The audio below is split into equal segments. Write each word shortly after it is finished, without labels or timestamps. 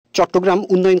চট্টগ্রাম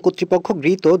উন্নয়ন কর্তৃপক্ষ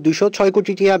গৃহীত 206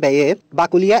 কোটি টাকা ব্যয়ে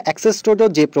বাকুলিয়া অ্যাক্সেস রোড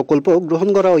যে প্রকল্প গ্রহণ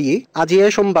করা হই আজিয়ে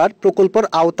সোমবার প্রকল্পের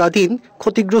আওতাধীন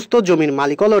ক্ষতিগ্রস্ত জমির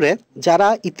মালিকলরে যারা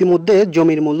ইতিমধ্যে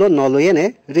জমির মূল্য নলই এনে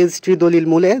রেজিস্ট্রি দলিল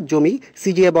মূলে জমি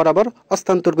সিজিএ বরাবর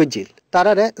হস্তান্তর করছিল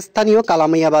তারারে স্থানীয়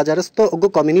কালামিয়া বাজারস্থ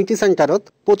কমিউনিটি সেন্টারত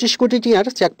 25 কোটি টাকার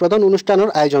চেক প্রদান অনুষ্ঠানের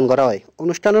আয়োজন করা হয়।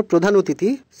 অনুষ্ঠানের প্রধান অতিথি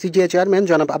সিজিএ চেয়ারম্যান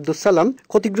জনাব আব্দুল সালাম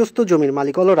ক্ষতিগ্রস্ত জমির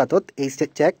মালিকলর হাতত এই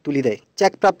চেক তুলি দেয়।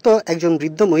 চেকপ্রাপ্ত একজন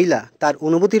বৃদ্ধ মহিলা তার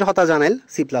অনুভূতির কথা জানাল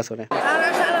সিপ্লাসরে।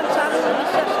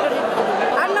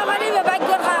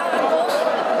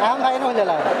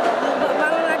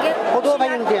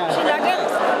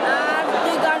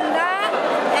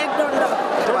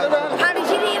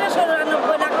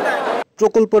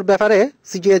 প্রকল্পের ব্যাপারে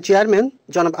সিজিএ চেয়ারম্যান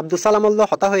জনাব আব্দুল সালাম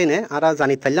হতা হয়ে আর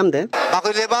জানি থাকলাম দে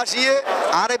বাসিয়ে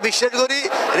আরে বিশ্বাস করি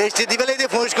রেজিস্ট্রি দিবেলে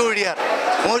দিয়ে ফোঁসকুড়িয়া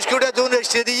যখন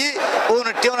রেজিস্ট্রি দিই ও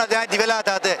টেও না যায় দিবেলা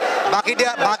তাতে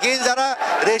বাকি যারা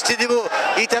রেজিস্ট্রি দিব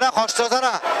ই তারা কষ্ট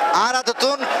ছাড়া আর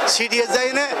এতক্ষণ সিডিএস যাই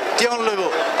নে টিয়ন লইব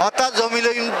অর্থাৎ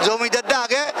জমিদারটা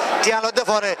আগে টিয়ানতে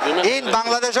পরে ইন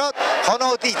বাংলাদেশত কোনো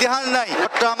ইতিহাস নাই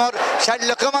আমার 60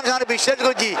 লক্ষ মানুষ আর বিশ্বাস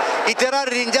করছি ইতারা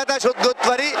ঋণ যাতা শোধ করতে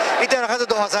পারি ইতার কাছে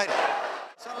দোয়া চাই।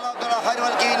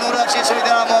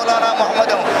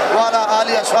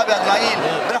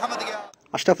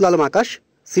 আশরাফুল আলম আকাশ,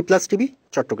 Cplus টিভি,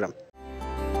 চট্টগ্রাম।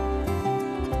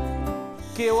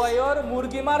 কেওয়াইর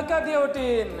মুরগি মার্কা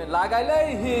দিওটিন লাগাইলেই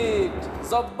হিট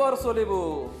জব্বর চলিব।